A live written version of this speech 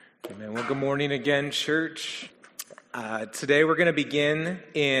Amen. Well, good morning again, church. Today we're going to begin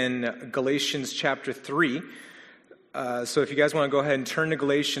in Galatians chapter 3. So if you guys want to go ahead and turn to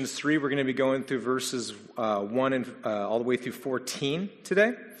Galatians 3, we're going to be going through verses 1 and all the way through 14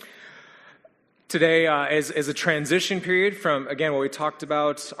 today. Today is a transition period from, again, what we talked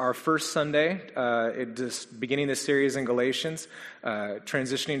about our first Sunday, beginning the series in Galatians,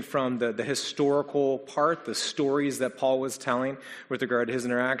 transitioning from the historical part, the stories that Paul was telling with regard to his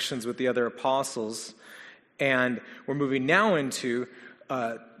interactions with the other apostles. And we're moving now into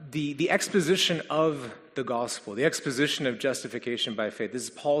the exposition of the gospel, the exposition of justification by faith. This is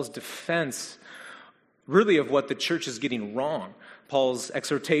Paul's defense, really, of what the church is getting wrong. Paul's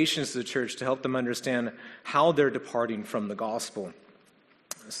exhortations to the church to help them understand how they're departing from the gospel.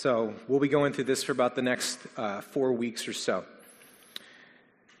 So we'll be going through this for about the next 4 weeks or so. I'm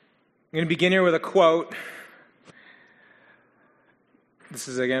going to begin here with a quote. This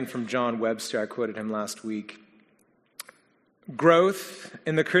is again from John Webster. I quoted him last week. Growth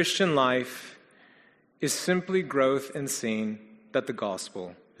in the Christian life is simply growth in seeing that the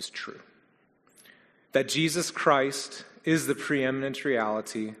gospel is true. That Jesus Christ is the preeminent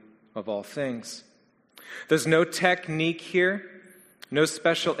reality of all things. There's no technique here, no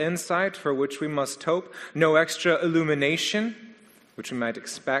special insight for which we must hope, no extra illumination, which we might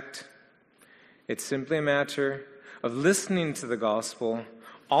expect. It's simply a matter of listening to the gospel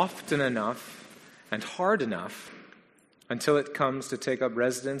often enough and hard enough until it comes to take up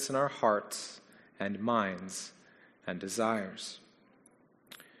residence in our hearts and minds and desires.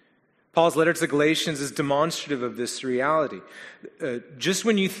 Paul's letter to the Galatians is demonstrative of this reality. Just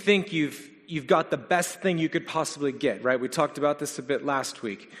when you think you've got the best thing you could possibly get, right? We talked about this a bit last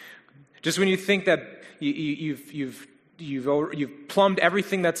week. Just when you think that you've plumbed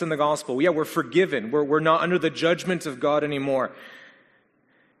everything that's in the gospel. Yeah, we're forgiven. We're not under the judgment of God anymore.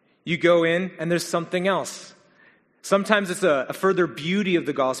 You go in and there's something else. Sometimes it's a further beauty of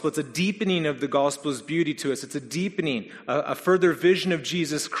the gospel. It's a deepening of the gospel's beauty to us. It's a deepening, a further vision of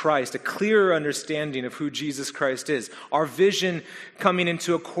Jesus Christ, a clearer understanding of who Jesus Christ is. Our vision coming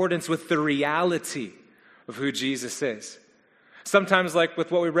into accordance with the reality of who Jesus is. Sometimes, like with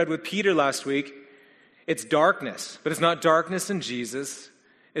what we read with Peter last week, it's darkness, but it's not darkness in Jesus.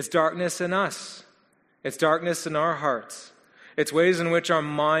 It's darkness in us. It's darkness in our hearts. It's ways in which our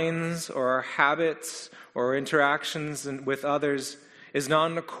minds or our habits or interactions with others is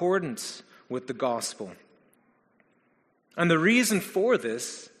not in accordance with the gospel. And the reason for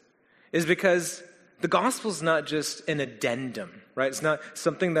this is because the gospel is not just an addendum, right? It's not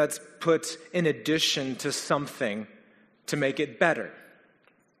something that's put in addition to something to make it better.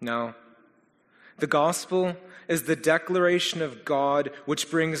 No. The gospel is the declaration of God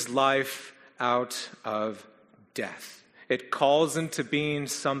which brings life out of death. It calls into being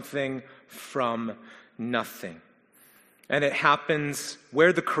something from nothing. And it happens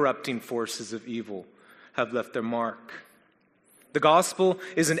where the corrupting forces of evil have left their mark. The gospel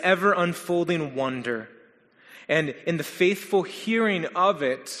is an ever unfolding wonder. And in the faithful hearing of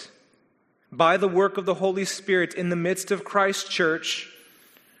it, by the work of the Holy Spirit in the midst of Christ's church,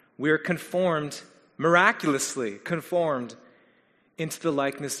 we are conformed, miraculously conformed, into the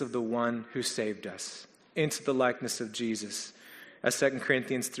likeness of the one who saved us, into the likeness of Jesus. As 2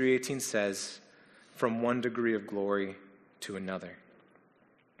 Corinthians 3:18 says, from one degree of glory to another.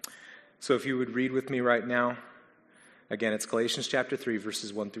 So if you would read with me right now, again, it's Galatians chapter 3,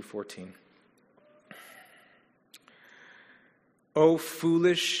 verses 1 through 14. O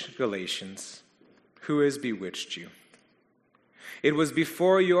foolish Galatians, who has bewitched you? It was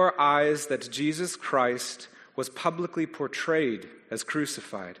before your eyes that Jesus Christ was publicly portrayed as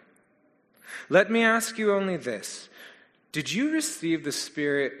crucified. Let me ask you only this. Did you receive the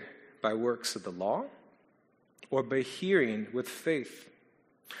Spirit by works of the law, or by hearing with faith?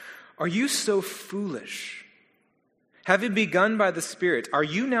 Are you so foolish? Having begun by the Spirit, are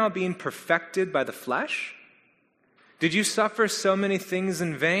you now being perfected by the flesh? Did you suffer so many things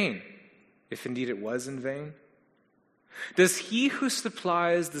in vain, if indeed it was in vain? Does he who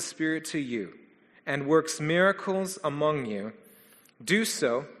supplies the Spirit to you and works miracles among you do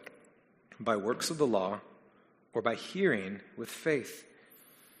so by works of the law or by hearing with faith?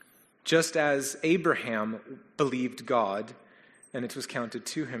 Just as Abraham believed God, and it was counted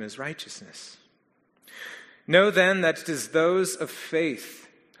to him as righteousness. Know then that it is those of faith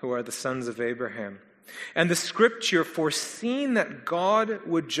who are the sons of Abraham. And the Scripture, foreseeing that God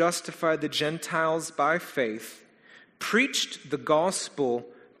would justify the Gentiles by faith, preached the gospel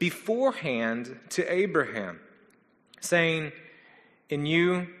beforehand to Abraham, saying, in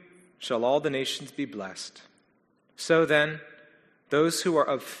you shall all the nations be blessed. So then, those who are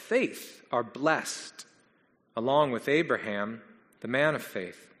of faith are blessed, along with Abraham, the man of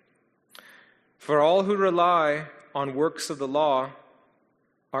faith. For all who rely on works of the law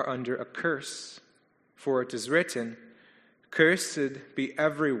are under a curse. For it is written, 'Cursed be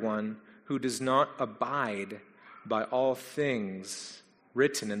everyone who does not abide by all things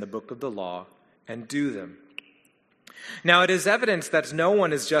written in the book of the law and do them.' Now it is evident that no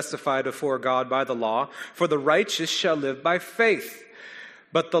one is justified before God by the law, for the righteous shall live by faith.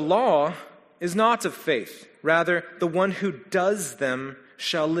 But the law is not of faith. Rather, the one who does them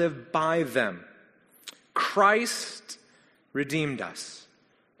shall live by them. Christ redeemed us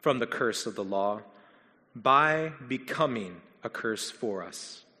from the curse of the law by becoming a curse for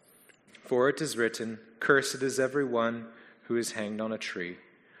us. For it is written, 'Cursed is everyone who is hanged on a tree,'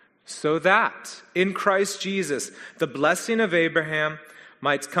 so that in Christ Jesus the blessing of Abraham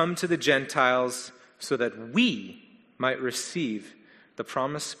might come to the Gentiles, so that we might receive the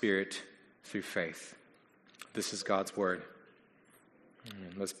promised Spirit through faith." This is God's word.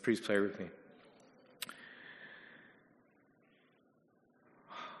 Let's please pray with me.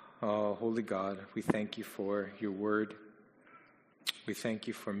 Oh, holy God, we thank you for your word. We thank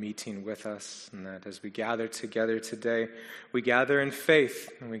you for meeting with us, and that as we gather together today, we gather in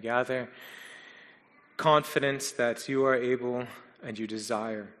faith, and we gather confidence that you are able and you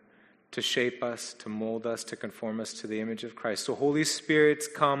desire to shape us, to mold us, to conform us to the image of Christ. So Holy Spirit,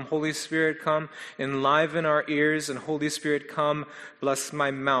 come. Holy Spirit, come. Enliven our ears, and Holy Spirit, come. Bless my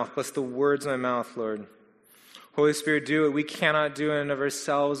mouth. Bless the words of my mouth, Lord. Holy Spirit, do what we cannot do in and of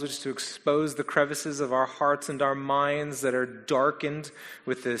ourselves, which is to expose the crevices of our hearts and our minds that are darkened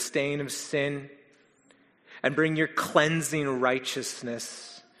with the stain of sin, and bring your cleansing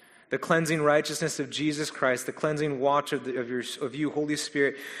righteousness, the cleansing righteousness of Jesus Christ, the cleansing watch of you, Holy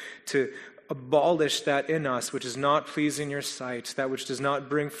Spirit, to abolish that in us which is not pleasing in your sight, that which does not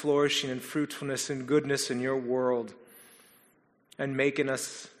bring flourishing and fruitfulness and goodness in your world, and make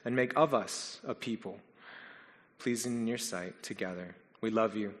of us a people pleasing in your sight together. We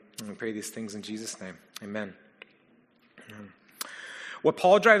love you, and we pray these things in Jesus' name. Amen. What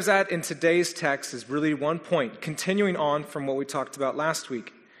Paul drives at in today's text is really one point, continuing on from what we talked about last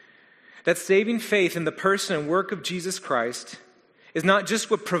week. That saving faith in the person and work of Jesus Christ is not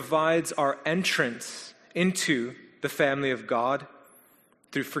just what provides our entrance into the family of God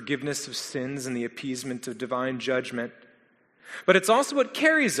through forgiveness of sins and the appeasement of divine judgment, but it's also what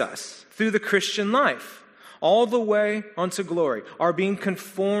carries us through the Christian life, all the way unto glory, are being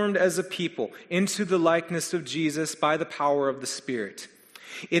conformed as a people into the likeness of Jesus by the power of the Spirit.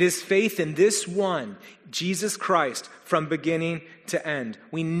 It is faith in this one, Jesus Christ, from beginning to end.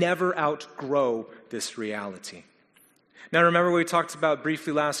 We never outgrow this reality. Now, remember what we talked about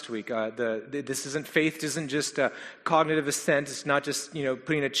briefly last week. Faith isn't just a cognitive assent. It's not just,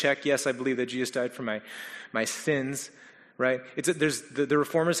 putting a check. Yes, I believe that Jesus died for my sins. Right? The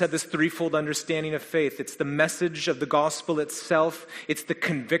Reformers had this threefold understanding of faith. It's the message of the gospel itself. It's the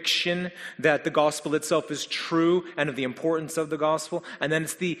conviction that the gospel itself is true and of the importance of the gospel. And then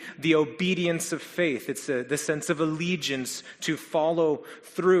it's the obedience of faith. It's the sense of allegiance to follow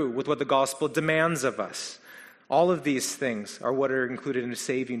through with what the gospel demands of us. All of these things are what are included in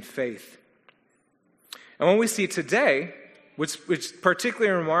saving faith. And what we see today, which is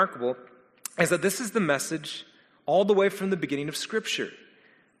particularly remarkable, is that this is the message all the way from the beginning of Scripture.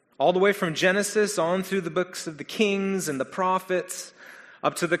 All the way from Genesis on through the books of the kings and the prophets,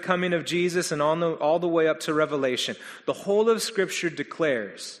 up to the coming of Jesus, and all the way up to Revelation. The whole of Scripture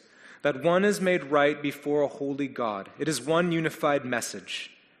declares that one is made right before a holy God. It is one unified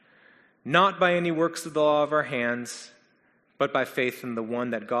message. Not by any works of the law of our hands, but by faith in the one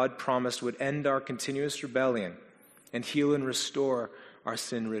that God promised would end our continuous rebellion and heal and restore our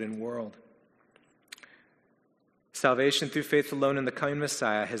sin-ridden world. Salvation through faith alone in the coming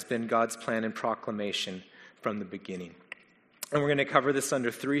Messiah has been God's plan and proclamation from the beginning. And we're going to cover this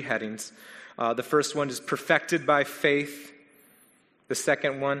under three headings. The first one is perfected by faith. The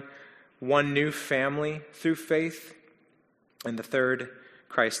second one new family through faith. And the third,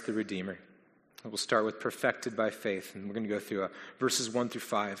 Christ the Redeemer. We'll start with perfected by faith, and we're going to go through verses 1 through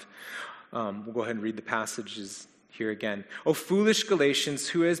 5. We'll go ahead and read the passages here again. O foolish Galatians,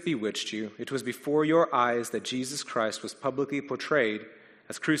 who has bewitched you? It was before your eyes that Jesus Christ was publicly portrayed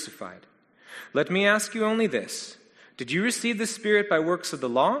as crucified. Let me ask you only this. Did you receive the Spirit by works of the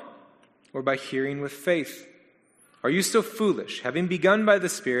law or by hearing with faith? Are you so foolish? Having begun by the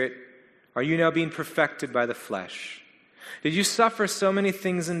Spirit, are you now being perfected by the flesh? Did you suffer so many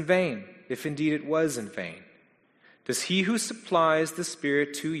things in vain, if indeed it was in vain? Does he who supplies the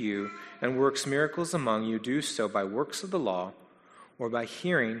Spirit to you and works miracles among you do so by works of the law or by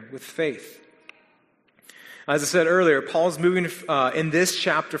hearing with faith. As I said earlier, Paul's moving in this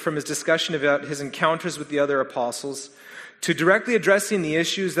chapter from his discussion about his encounters with the other apostles to directly addressing the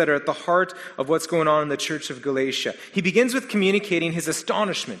issues that are at the heart of what's going on in the church of Galatia. He begins with communicating his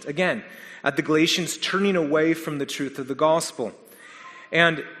astonishment, again, at the Galatians turning away from the truth of the gospel.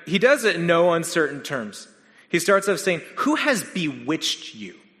 And he does it in no uncertain terms. He starts off saying, "Who has bewitched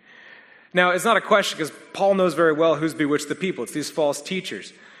you?" Now, it's not a question because Paul knows very well who's bewitched the people. It's these false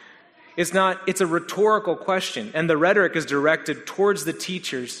teachers. It's a rhetorical question, and the rhetoric is directed towards the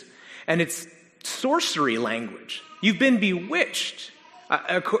teachers, and it's sorcery language. You've been bewitched.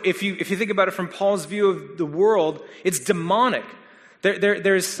 If you think about it from Paul's view of the world, it's demonic.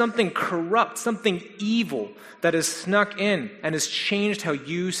 There is something corrupt, something evil that has snuck in and has changed how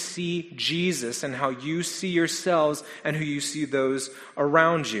you see Jesus and how you see yourselves and who you see those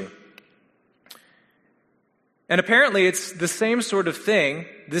around you. And apparently it's the same sort of thing,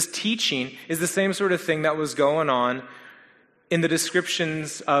 this teaching is the same sort of thing that was going on in the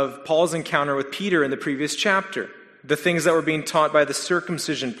descriptions of Paul's encounter with Peter in the previous chapter. The things that were being taught by the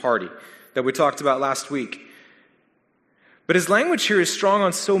circumcision party that we talked about last week. But his language here is strong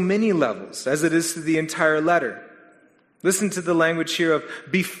on so many levels, as it is to the entire letter. Listen to the language here of,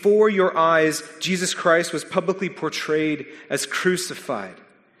 before your eyes, Jesus Christ was publicly portrayed as crucified.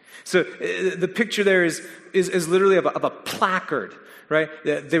 So the picture there is literally of a placard, right?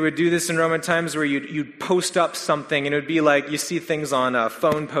 They would do this in Roman times where you'd post up something, and it would be like you see things on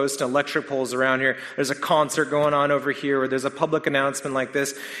phone posts and electric poles around here. There's a concert going on over here, or there's a public announcement like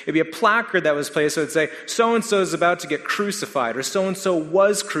this. It'd be a placard that was placed, so it'd say, so-and-so is about to get crucified, or so-and-so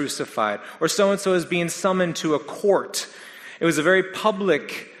was crucified, or so-and-so is being summoned to a court. It was a very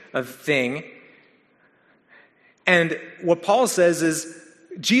public thing. And what Paul says is,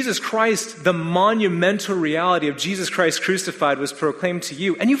 Jesus Christ, the monumental reality of Jesus Christ crucified was proclaimed to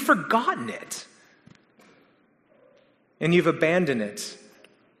you, and you've forgotten it. And you've abandoned it.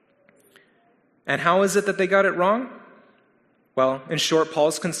 And how is it that they got it wrong? Well, in short,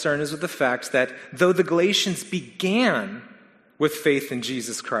 Paul's concern is with the fact that though the Galatians began with faith in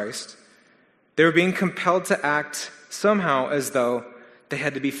Jesus Christ, they were being compelled to act somehow as though they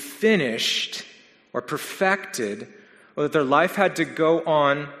had to be finished or perfected, or that their life had to go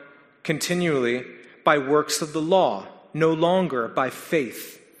on continually by works of the law, no longer by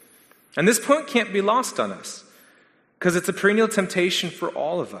faith. And this point can't be lost on us, because it's a perennial temptation for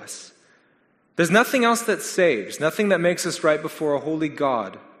all of us. There's nothing else that saves, nothing that makes us right before a holy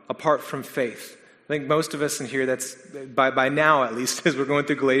God apart from faith. I think most of us in here, that's by now at least, as we're going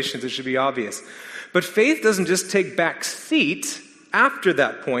through Galatians, it should be obvious. But faith doesn't just take back seat after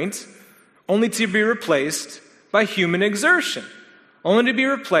that point, only to be replaced by human exertion, only to be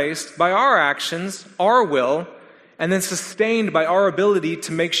replaced by our actions, our will, and then sustained by our ability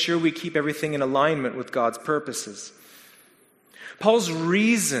to make sure we keep everything in alignment with God's purposes. Paul's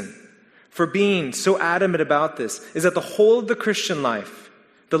reason for being so adamant about this is that the whole of the Christian life,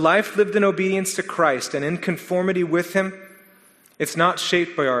 the life lived in obedience to Christ and in conformity with Him, it's not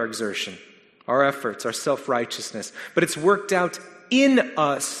shaped by our exertion, our efforts, our self-righteousness, but it's worked out in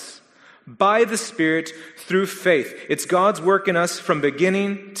us by the Spirit through faith. It's God's work in us from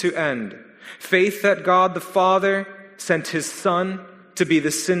beginning to end. Faith that God the Father sent His Son to be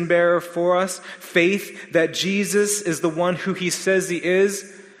the sin bearer for us. Faith that Jesus is the one who He says He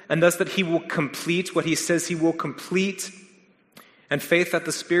is, and thus that He will complete what He says He will complete. And faith that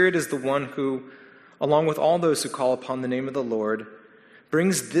the Spirit is the one who, along with all those who call upon the name of the Lord,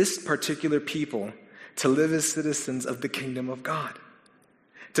 brings this particular people to live as citizens of the kingdom of God.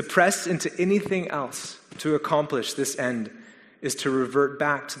 To press into anything else to accomplish this end is to revert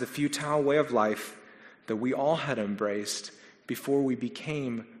back to the futile way of life that we all had embraced before we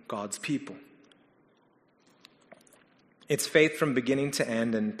became God's people. It's faith from beginning to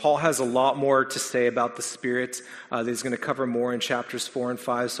end, and Paul has a lot more to say about the Spirit that he's going to cover more in chapters 4 and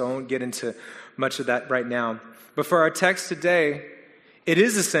 5, so I won't get into much of that right now. But for our text today, it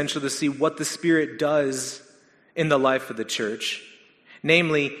is essential to see what the Spirit does in the life of the church,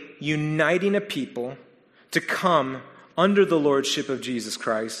 namely, uniting a people to come under the lordship of Jesus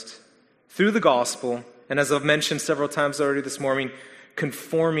Christ through the gospel, and as I've mentioned several times already this morning,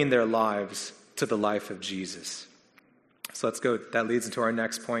 conforming their lives to the life of Jesus. So let's go. That leads into our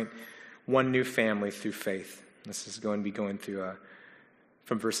next point, one new family through faith. This is going to be going through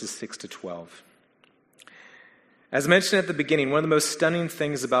from verses 6 to 12. As mentioned at the beginning, one of the most stunning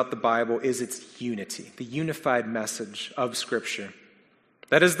things about the Bible is its unity, the unified message of Scripture.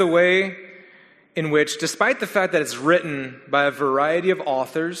 That is the way in which, despite the fact that it's written by a variety of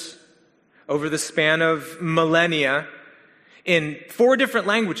authors over the span of millennia, in 4 different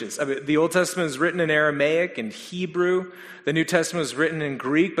languages. I mean, the Old Testament is written in Aramaic and Hebrew. The New Testament is written in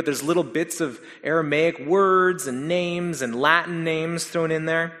Greek, but there's little bits of Aramaic words and names and Latin names thrown in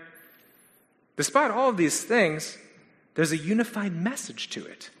there. Despite all of these things, there's a unified message to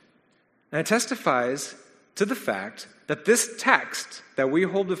it. And it testifies to the fact that this text that we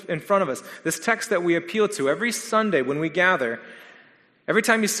hold in front of us, this text that we appeal to every Sunday when we gather, every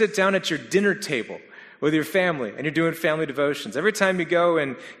time you sit down at your dinner table with your family and you're doing family devotions, every time you go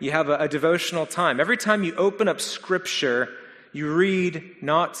and you have a devotional time, every time you open up Scripture, you read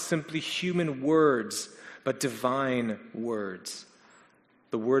not simply human words, but divine words.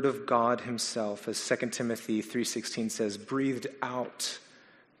 The Word of God himself, as 2 Timothy 3:16 says, breathed out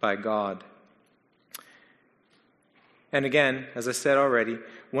by God. And again, as I said already,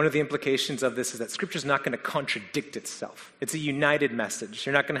 one of the implications of this is that Scripture is not going to contradict itself. It's a united message.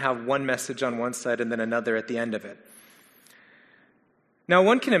 You're not going to have one message on one side and then another at the end of it. Now,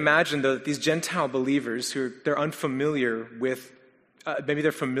 one can imagine, though, that these Gentile believers they're unfamiliar with, maybe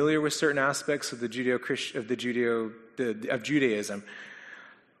they're familiar with certain aspects of Judaism,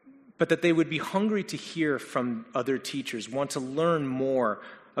 but that they would be hungry to hear from other teachers, want to learn more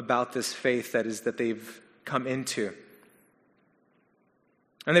about this faith that they've come into.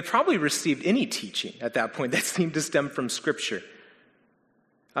 And they probably received any teaching at that point that seemed to stem from Scripture.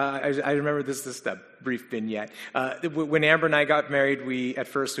 I remember this brief vignette. When Amber and I got married, at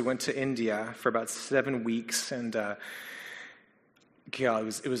first we went to India for about 7 weeks, and God,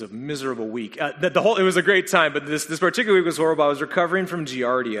 it was a miserable week. It was a great time, but this particular week was horrible. I was recovering from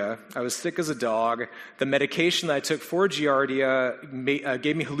Giardia. I was sick as a dog. The medication that I took for Giardia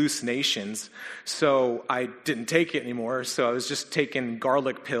gave me hallucinations, so I didn't take it anymore. So I was just taking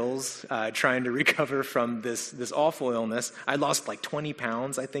garlic pills, trying to recover from this awful illness. I lost like 20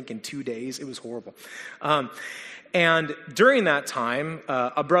 pounds, I think, in 2 days. It was horrible. And during that time,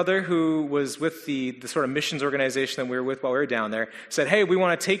 a brother who was with the sort of missions organization that we were with while we were down there said, hey, we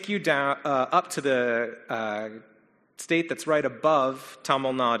want to take you down up to the state that's right above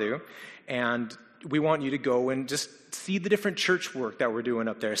Tamil Nadu, and we want you to go and just see the different church work that we're doing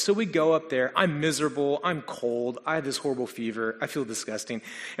up there. So we go up there. I'm miserable. I'm cold. I have this horrible fever. I feel disgusting.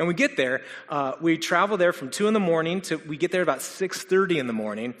 And we get there. We travel there from 2 a.m. we get there about 6:30 in the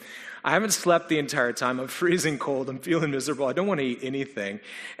morning. I haven't slept the entire time. I'm freezing cold. I'm feeling miserable. I don't want to eat anything.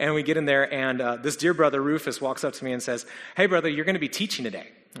 And we get in there, and this dear brother, Rufus, walks up to me and says, hey, brother, you're going to be teaching today.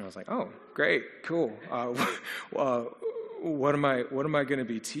 And I was like, oh, great, cool. What am I going to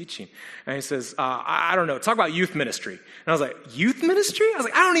be teaching? And he says, I don't know. Talk about youth ministry. And I was like, youth ministry? I was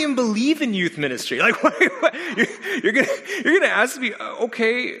like, I don't even believe in youth ministry. Like, what? You're gonna ask me?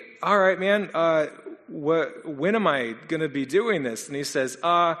 Okay, all right, man. When am I going to be doing this? And he says,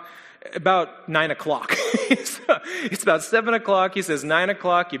 about 9 o'clock. It's about 7 o'clock. He says, 9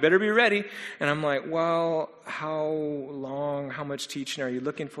 o'clock, you better be ready. And I'm like, well, how long, how much teaching are you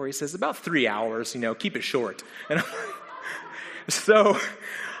looking for? He says, about 3 hours, keep it short. And so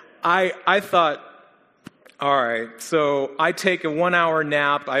I thought, all right, so I take a 1-hour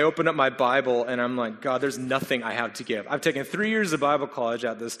nap. I open up my Bible, and I'm like, God, there's nothing I have to give. I've taken 3 years of Bible college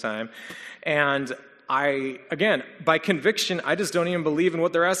at this time, and again, by conviction, I just don't even believe in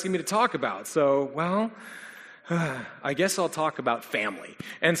what they're asking me to talk about. So, well, I guess I'll talk about family.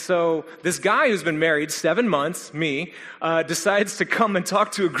 And so this guy who's been married 7 months, me, decides to come and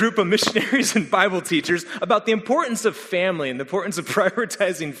talk to a group of missionaries and Bible teachers about the importance of family and the importance of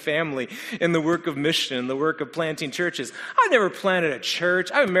prioritizing family in the work of mission, the work of planting churches. I've never planted a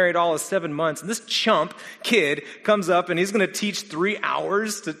church. I've been married all of 7 months. And this chump kid comes up and he's going to teach 3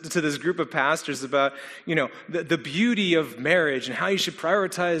 hours to this group of pastors about, the beauty of marriage and how you should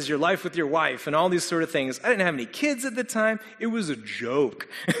prioritize your life with your wife and all these sort of things. I didn't have any kids at the time. It was a joke.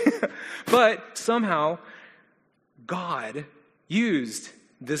 But somehow, God used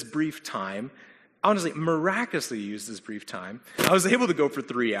this brief time, honestly, miraculously used this brief time. I was able to go for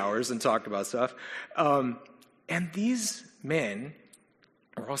 3 hours and talk about stuff. And these men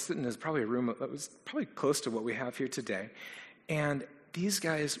were all sitting in probably a room that was probably close to what we have here today. And these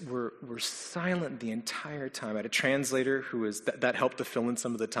guys were silent the entire time. I had a translator who was that helped to fill in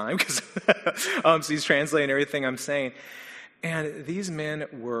some of the time because so he's translating everything I'm saying. And these men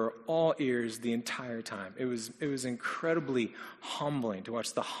were all ears the entire time. It was incredibly humbling to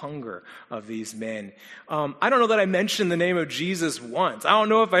watch the hunger of these men. I don't know that I mentioned the name of Jesus once. I don't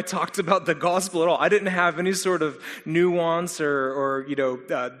know if I talked about the gospel at all. I didn't have any sort of nuance or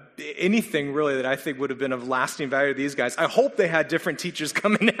anything really that I think would have been of lasting value to these guys. I hope they had different teachers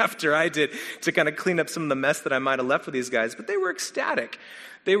coming after I did to kind of clean up some of the mess that I might have left with these guys. But they were ecstatic.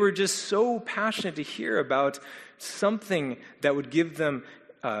 They were just so passionate to hear about something that would give them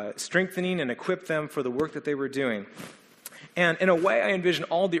strengthening and equip them for the work that they were doing. And in a way, I envision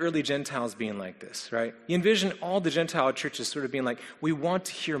all the early Gentiles being like this, right? You envision all the Gentile churches sort of being like, we want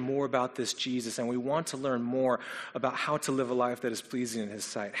to hear more about this Jesus, and we want to learn more about how to live a life that is pleasing in his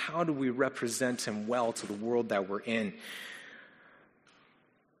sight. How do we represent him well to the world that we're in?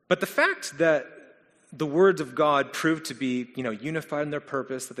 But the fact that the words of God prove to be, unified in their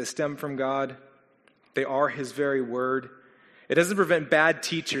purpose, that they stem from God, they are his very word, it doesn't prevent bad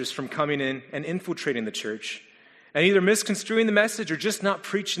teachers from coming in and infiltrating the church and either misconstruing the message or just not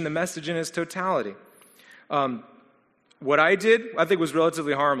preaching the message in its totality. What I did, I think, was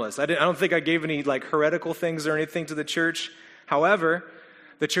relatively harmless. I don't think I gave any heretical things or anything to the church. However,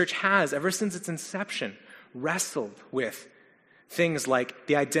 the church has, ever since its inception, wrestled with things like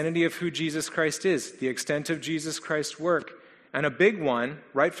the identity of who Jesus Christ is, the extent of Jesus Christ's work, and a big one,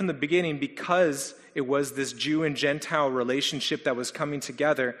 right from the beginning, because it was this Jew and Gentile relationship that was coming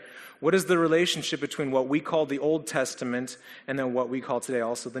together. What is the relationship between what we call the Old Testament and then what we call today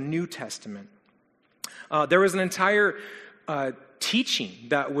also the New Testament? There was an entire teaching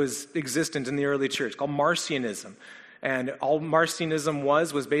that was existent in the early church called Marcionism. And all Marcionism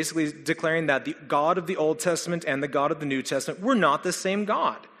was basically declaring that the God of the Old Testament and the God of the New Testament were not the same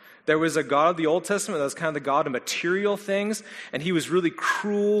God. There was a God of the Old Testament that was kind of the God of material things, and he was really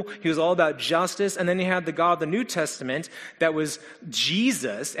cruel. He was all about justice. And then you had the God of the New Testament that was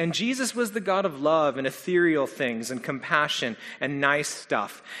Jesus, and Jesus was the God of love and ethereal things and compassion and nice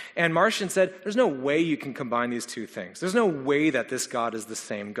stuff. And Marcion said, there's no way you can combine these two things. There's no way that this God is the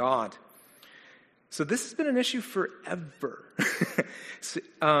same God. So this has been an issue forever.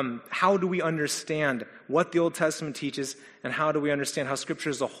 How do we understand what the Old Testament teaches, and how do we understand how Scripture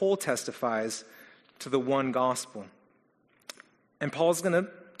as a whole testifies to the one gospel? And Paul's going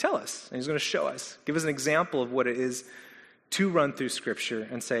to tell us, and he's going to show us, give us an example of what it is to run through Scripture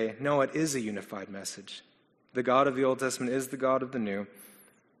and say, no, it is a unified message. The God of the Old Testament is the God of the New,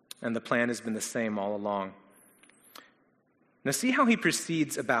 and the plan has been the same all along. Now see how he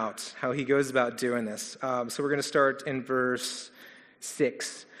proceeds about, how he goes about doing this. So we're going to start in verse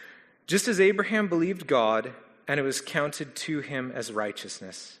 6. Just as Abraham believed God, and it was counted to him as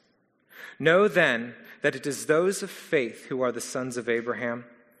righteousness. Know then that it is those of faith who are the sons of Abraham.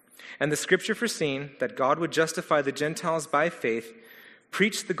 And the Scripture foreseeing that God would justify the Gentiles by faith,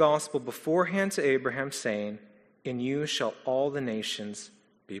 preached the gospel beforehand to Abraham, saying, in you shall all the nations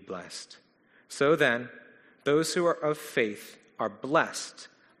be blessed. So then, those who are of faith are blessed,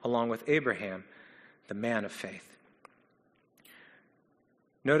 along with Abraham, the man of faith.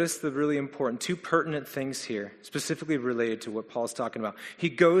 Notice the really important, two pertinent things here, specifically related to what Paul's talking about. He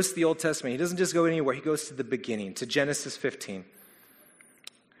goes to the Old Testament. He doesn't just go anywhere. He goes to the beginning, to Genesis 15.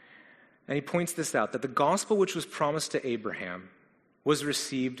 And he points this out, that the gospel which was promised to Abraham was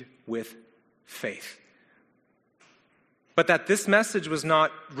received with faith. But that this message was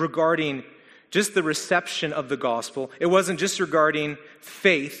not regarding just the reception of the gospel. It wasn't just regarding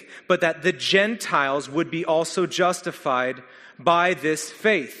faith, but that the Gentiles would be also justified by this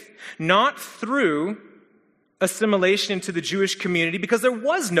faith. Not through assimilation into the Jewish community, because there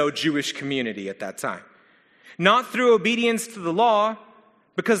was no Jewish community at that time. Not through obedience to the law,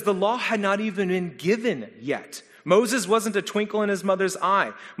 because the law had not even been given yet. Moses wasn't a twinkle in his mother's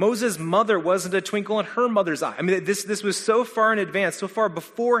eye. Moses' mother wasn't a twinkle in her mother's eye. I mean, this was so far in advance, so far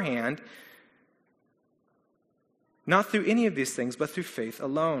beforehand. Not through any of these things, but through faith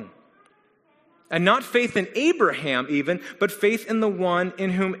alone. And not faith in Abraham even, but faith in the one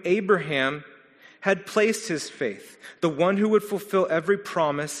in whom Abraham had placed his faith, the one who would fulfill every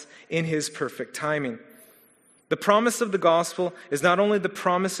promise in his perfect timing. The promise of the gospel is not only the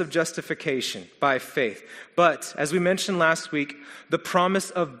promise of justification by faith, but, as we mentioned last week, the promise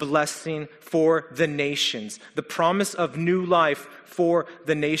of blessing for the nations, the promise of new life for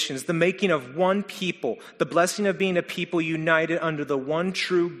the nations, the making of one people, the blessing of being a people united under the one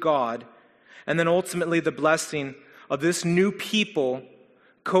true God, and then ultimately the blessing of this new people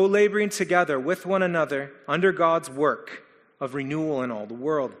co-laboring together with one another under God's work of renewal in all the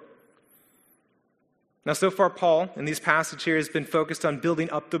world. Now, so far, Paul, in these passages here, has been focused on building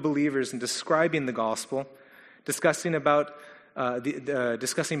up the believers and describing the gospel, discussing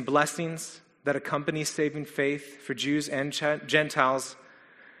blessings that accompany saving faith for Jews and Gentiles.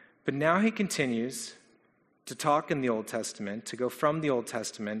 But now he continues to talk in the Old Testament, to go from the Old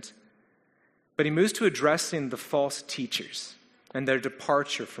Testament, but he moves to addressing the false teachers and their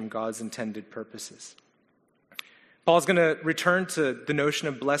departure from God's intended purposes. Paul's going to return to the notion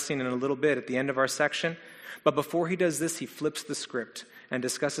of blessing in a little bit at the end of our section, but before he does this, he flips the script and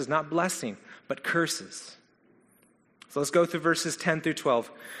discusses not blessing, but curses. So let's go through verses 10 through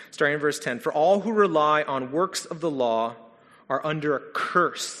 12, starting in verse 10. For all who rely on works of the law are under a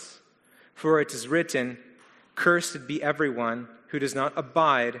curse. For it is written, cursed be everyone who does not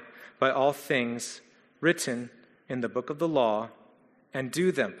abide by all things written in the book of the law and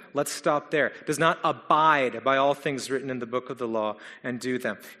do them. Let's stop there. Does not abide by all things written in the book of the law and do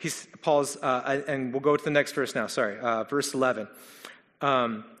them. And we'll go to the next verse now. Verse 11.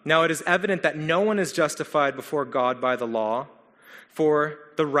 Now it is evident that no one is justified before God by the law, for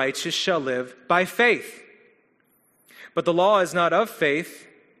the righteous shall live by faith. But the law is not of faith.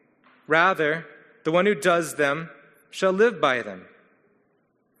 Rather, the one who does them shall live by them.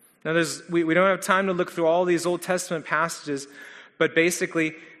 Now, we don't have time to look through all these Old Testament passages, but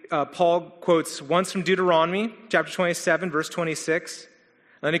basically, Paul quotes once from Deuteronomy, chapter 27, verse 26. And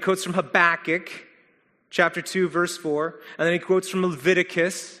then he quotes from Habakkuk, chapter 2, verse 4. And then he quotes from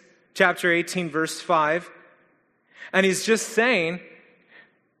Leviticus, chapter 18, verse 5. And he's just saying,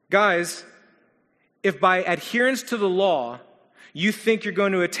 guys, if by adherence to the law, you think you're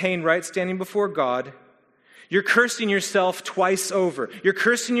going to attain right standing before God, you're cursing yourself twice over. You're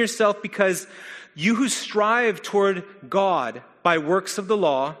cursing yourself because you who strive toward God by works of the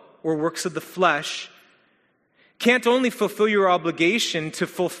law or works of the flesh can't only fulfill your obligation to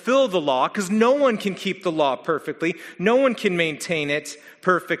fulfill the law, because no one can keep the law perfectly. No one can maintain it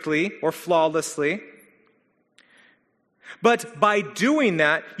perfectly or flawlessly. But by doing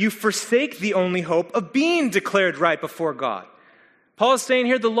that, you forsake the only hope of being declared right before God. Paul is saying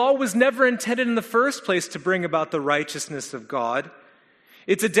here the law was never intended in the first place to bring about the righteousness of God.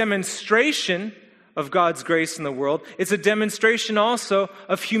 It's a demonstration of God's grace in the world. It's a demonstration also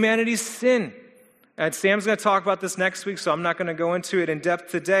of humanity's sin. And Sam's going to talk about this next week, so I'm not going to go into it in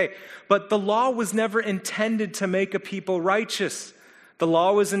depth today. But the law was never intended to make a people righteous. The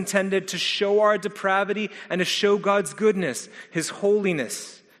law was intended to show our depravity and to show God's goodness, His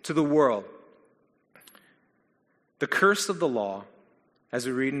holiness to the world. The curse of the law, as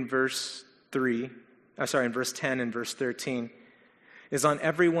we read in verse 10 and verse 13, is on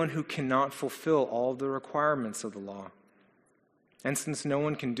everyone who cannot fulfill all the requirements of the law. And since no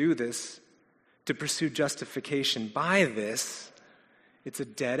one can do this, to pursue justification by this, it's a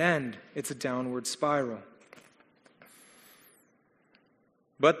dead end. It's a downward spiral.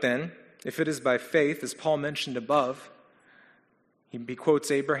 But then, if it is by faith, as Paul mentioned above, he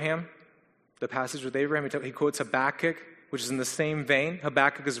quotes Abraham, the passage with Abraham. He quotes Habakkuk, which is in the same vein.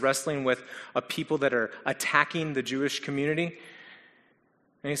 Habakkuk is wrestling with a people that are attacking the Jewish community.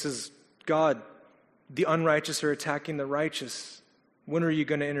 And he says, God, the unrighteous are attacking the righteous. When are you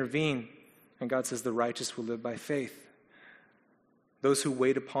going to intervene? And God says, the righteous will live by faith. Those who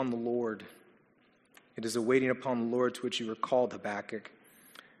wait upon the Lord. It is a waiting upon the Lord to which you were called, Habakkuk.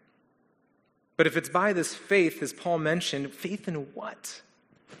 But if it's by this faith, as Paul mentioned, faith in what?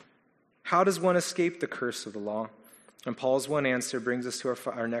 How does one escape the curse of the law? And Paul's one answer brings us to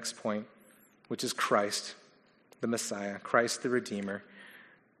our next point, which is Christ, the Messiah, Christ the Redeemer.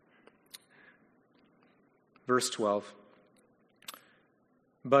 Verse 12.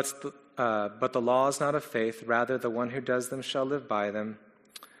 But the law is not of faith, rather the one who does them shall live by them.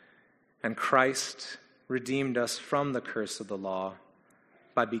 And Christ redeemed us from the curse of the law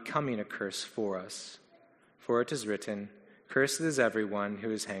by becoming a curse for us. For it is written, cursed is everyone who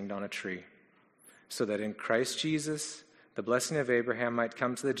is hanged on a tree, so that in Christ Jesus the blessing of Abraham might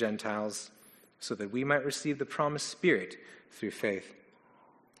come to the Gentiles, so that we might receive the promised Spirit through faith.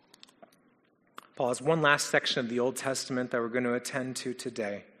 Paul has one last section of the Old Testament that we're going to attend to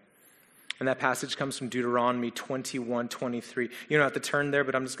today. And that passage comes from Deuteronomy 21:23. You don't have to turn there,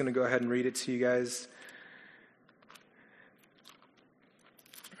 but I'm just going to go ahead and read it to you guys.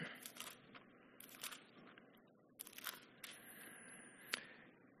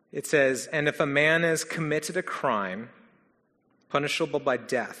 It says, and if a man has committed a crime punishable by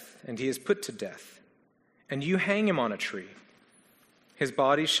death, and he is put to death, and you hang him on a tree, his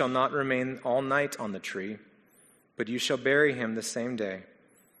body shall not remain all night on the tree, but you shall bury him the same day.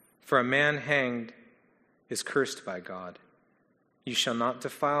 For a man hanged is cursed by God. You shall not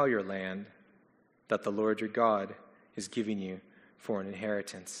defile your land that the Lord your God is giving you for an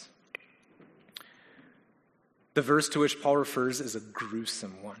inheritance. The verse to which Paul refers is a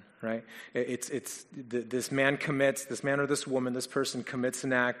gruesome one, right? This man or this woman, this person commits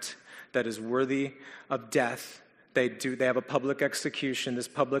an act that is worthy of death. They have a public execution, this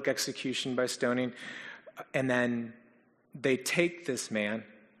public execution by stoning, and then they take this man.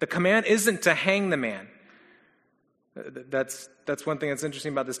 The command isn't to hang the man. That's one thing that's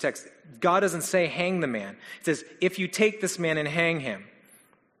interesting about this text. God doesn't say hang the man. It says, if you take this man and hang him.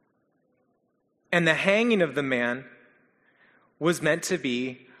 And the hanging of the man was meant to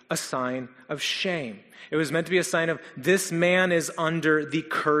be a sign of shame. It was meant to be a sign of this man is under the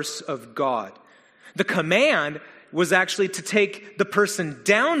curse of God. The command was actually to take the person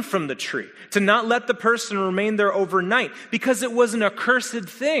down from the tree, to not let the person remain there overnight, because it was an accursed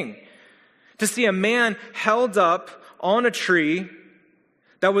thing. To see a man held up on a tree,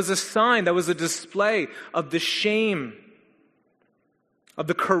 that was a sign, that was a display of the shame, of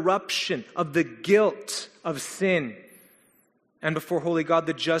the corruption, of the guilt of sin, and before holy God,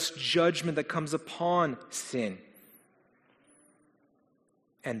 the just judgment that comes upon sin.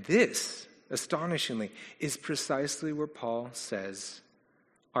 And this, astonishingly, is precisely where Paul says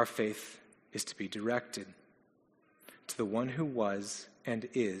our faith is to be directed, to the one who was and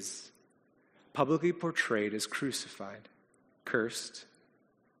is publicly portrayed as crucified, cursed,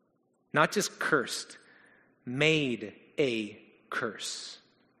 not just cursed, made a curse.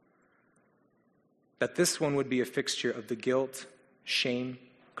 That this one would be a fixture of the guilt, shame,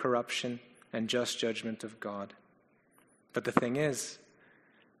 corruption, and just judgment of God. But the thing is,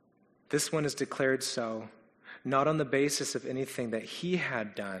 this one is declared so, not on the basis of anything that he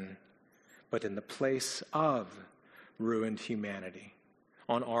had done, but in the place of ruined humanity,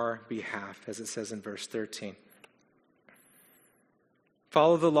 on our behalf, as it says in verse 13.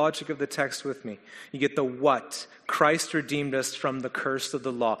 Follow the logic of the text with me. You get the what. Christ redeemed us from the curse of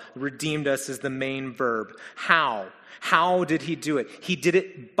the law. Redeemed us is the main verb. How? How did he do it? He did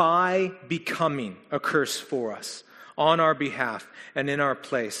it by becoming a curse for us, on our behalf and in our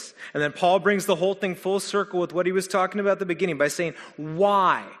place. And then Paul brings the whole thing full circle with what he was talking about at the beginning by saying,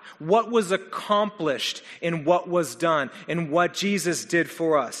 why? What was accomplished in what was done, in what Jesus did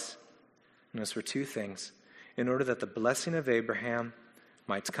for us? And those were two things. In order that the blessing of Abraham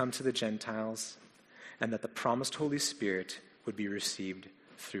might come to the Gentiles, and that the promised Holy Spirit would be received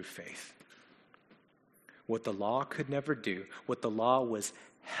through faith. What the law could never do, what the law was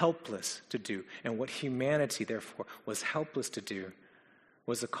helpless to do, and what humanity, therefore, was helpless to do,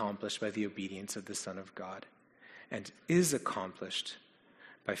 was accomplished by the obedience of the Son of God, and is accomplished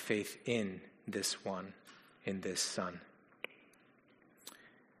by faith in this one, in this Son.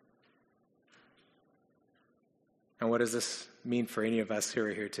 And what does this mean for any of us who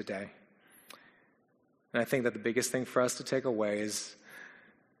are here today? And I think that the biggest thing for us to take away is,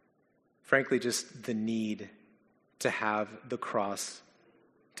 frankly, just the need to have the cross,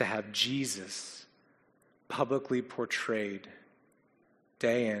 to have Jesus publicly portrayed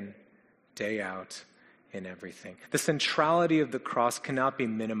day in, day out in everything. The centrality of the cross cannot be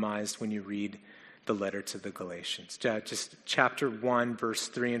minimized when you read the letter to the Galatians. Just chapter 1, verse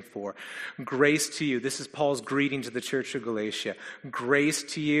 3 and 4. Grace to you. This is Paul's greeting to the church of Galatia. Grace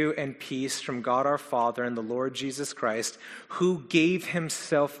to you and peace from God our Father and the Lord Jesus Christ, who gave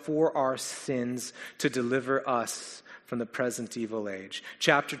himself for our sins to deliver us from the present evil age.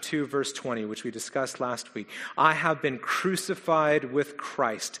 Chapter 2, verse 20, which we discussed last week. I have been crucified with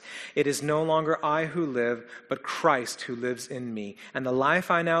Christ. It is no longer I who live, but Christ who lives in me. And the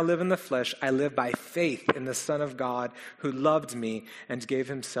life I now live in the flesh, I live by faith in the Son of God who loved me and gave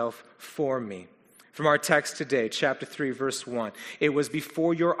himself for me. From our text today, chapter 3, verse 1, it was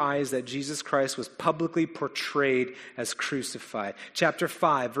before your eyes that Jesus Christ was publicly portrayed as crucified. Chapter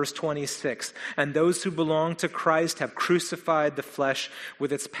 5, verse 26, and those who belong to Christ have crucified the flesh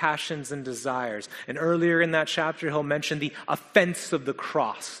with its passions and desires. And earlier in that chapter, he'll mention the offense of the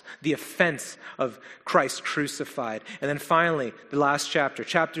cross, the offense of Christ crucified. And then finally, the last chapter,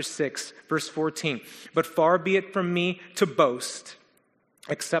 chapter 6, verse 14, but far be it from me to boast,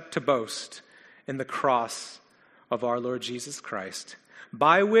 except to boast in the cross of our Lord Jesus Christ,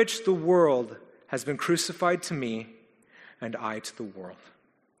 by which the world has been crucified to me and I to the world.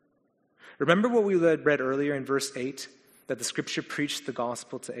 Remember what we read earlier in verse 8, that the scripture preached the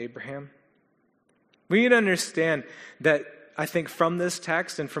gospel to Abraham? We need to understand that, I think, from this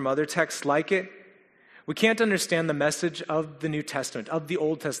text and from other texts like it, we can't understand the message of the New Testament, of the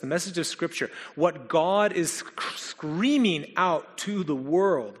Old Testament, the message of Scripture, what God is screaming out to the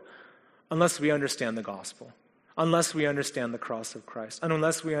world, unless we understand the gospel, unless we understand the cross of Christ, and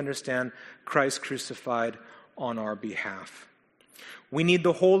unless we understand Christ crucified on our behalf. We need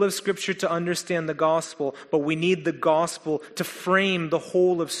the whole of Scripture to understand the gospel, but we need the gospel to frame the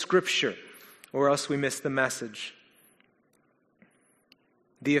whole of Scripture, or else we miss the message.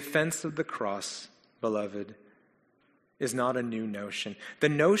 The offense of the cross, beloved, is not a new notion. The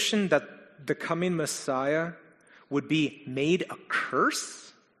notion that the coming Messiah would be made a curse,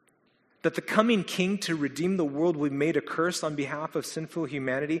 that the coming king to redeem the world would be made a curse on behalf of sinful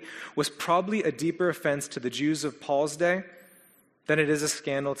humanity, was probably a deeper offense to the Jews of Paul's day than it is a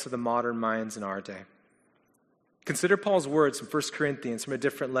scandal to the modern minds in our day. Consider Paul's words from 1 Corinthians from a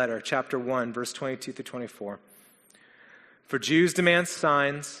different letter, chapter 1, verse 22 through 24. For Jews demand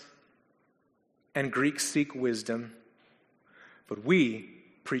signs, and Greeks seek wisdom, but we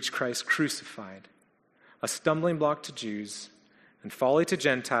preach Christ crucified, a stumbling block to Jews and folly to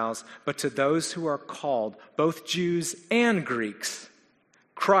Gentiles, but to those who are called, both Jews and Greeks,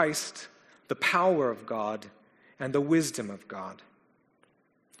 Christ, the power of God and the wisdom of God.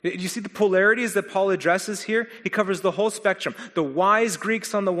 You see the polarities that Paul addresses here? He covers the whole spectrum. The wise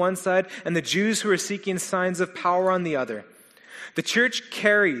Greeks on the one side and the Jews who are seeking signs of power on the other. The church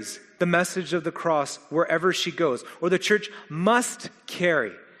carries the message of the cross wherever she goes, or the church must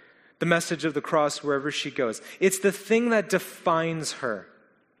carry the message of the cross wherever she goes. It's the thing that defines her.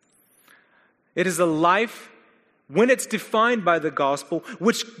 It is a life, when it's defined by the gospel,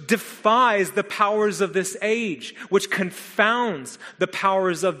 which defies the powers of this age, which confounds the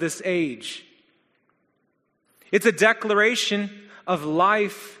powers of this age. It's a declaration of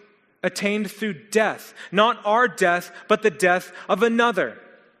life attained through death, not our death, but the death of another.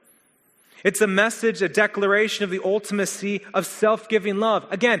 It's a message, a declaration of the ultimacy of self-giving love.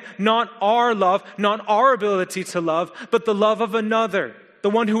 Again, not our love, not our ability to love, but the love of another, the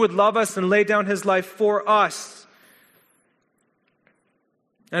one who would love us and lay down his life for us.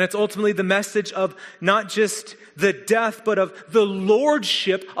 And it's ultimately the message of not just the death, but of the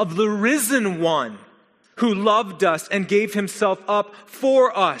lordship of the risen one who loved us and gave himself up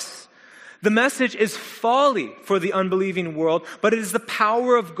for us. The message is folly for the unbelieving world, but it is the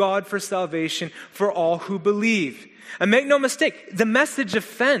power of God for salvation for all who believe. And make no mistake, the message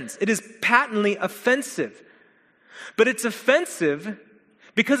offends. It is patently offensive. But it's offensive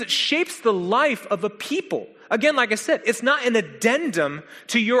because it shapes the life of a people. Again, like I said, it's not an addendum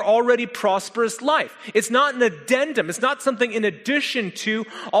to your already prosperous life. It's not an addendum. It's not something in addition to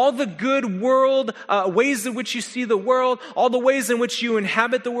all the good world, ways in which you see the world, all the ways in which you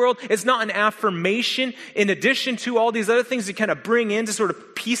inhabit the world. It's not an affirmation in addition to all these other things you kind of bring in to sort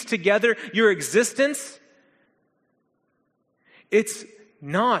of piece together your existence. It's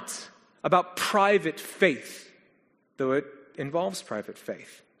not about private faith, though it involves private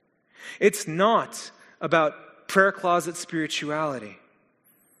faith. It's not about prayer closet spirituality.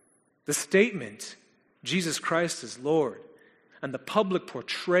 The statement, Jesus Christ is Lord, and the public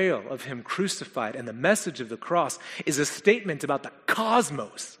portrayal of him crucified and the message of the cross is a statement about the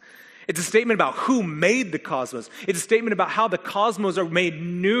cosmos. It's a statement about who made the cosmos. It's a statement about how the cosmos are made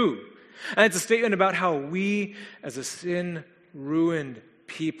new. And it's a statement about how we, as a sin-ruined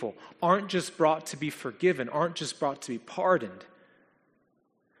people, aren't just brought to be forgiven, aren't just brought to be pardoned,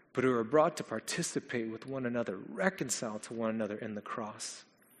 but who are brought to participate with one another, reconciled to one another in the cross.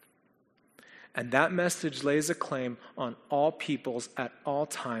 And that message lays a claim on all peoples at all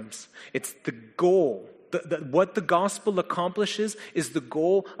times. It's the goal. What the gospel accomplishes is the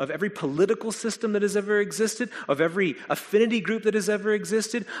goal of every political system that has ever existed, of every affinity group that has ever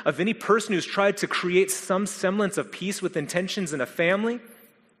existed, of any person who's tried to create some semblance of peace with intentions in a family.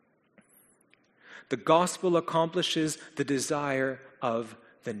 The gospel accomplishes the desire of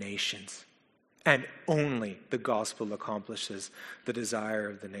the nations. And only the gospel accomplishes the desire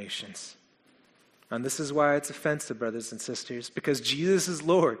of the nations. And this is why it's offensive, brothers and sisters, because Jesus is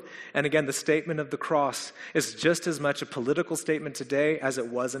Lord. And again, the statement of the cross is just as much a political statement today as it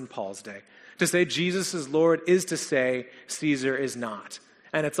was in Paul's day. To say Jesus is Lord is to say Caesar is not.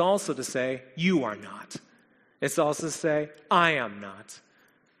 And it's also to say you are not. It's also to say I am not.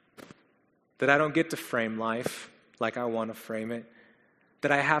 That I don't get to frame life like I want to frame it.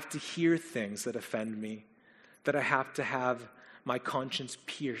 That I have to hear things that offend me. That I have to have my conscience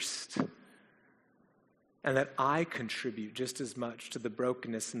pierced. And that I contribute just as much to the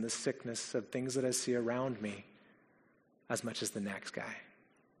brokenness and the sickness of things that I see around me as much as the next guy.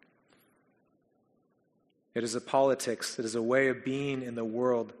 It is a politics. It is a way of being in the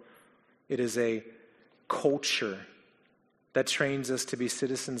world. It is a culture that trains us to be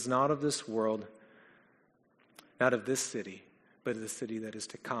citizens not of this world, not of this city, but of the city that is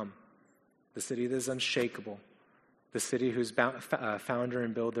to come, the city that is unshakable, the city whose founder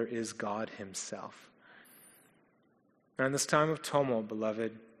and builder is God himself. And in this time of tumult,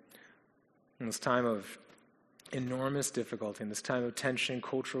 beloved, in this time of enormous difficulty, in this time of tension,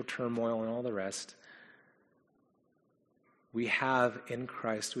 cultural turmoil, and all the rest, we have in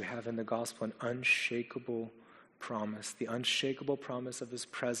Christ, we have in the gospel an unshakable promise, the unshakable promise of his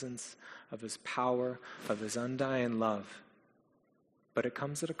presence, of his power, of his undying love. But it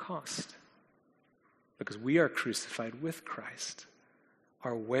comes at a cost, because we are crucified with Christ.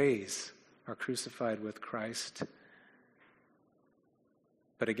 Our ways are crucified with Christ.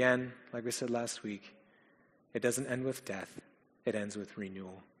 But again, like we said last week, it doesn't end with death. It ends with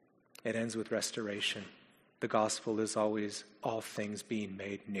renewal. It ends with restoration. The gospel is always all things being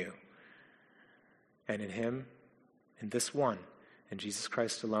made new. And in him, in this one, in Jesus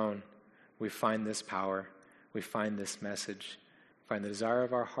Christ alone, we find this power, we find this message, find the desire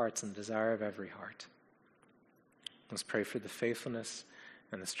of our hearts and the desire of every heart. Let's pray for the faithfulness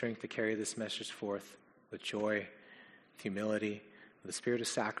and the strength to carry this message forth with joy, with humility, with a spirit of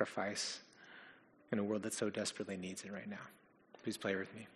sacrifice in a world that so desperately needs it right now. Please pray with me.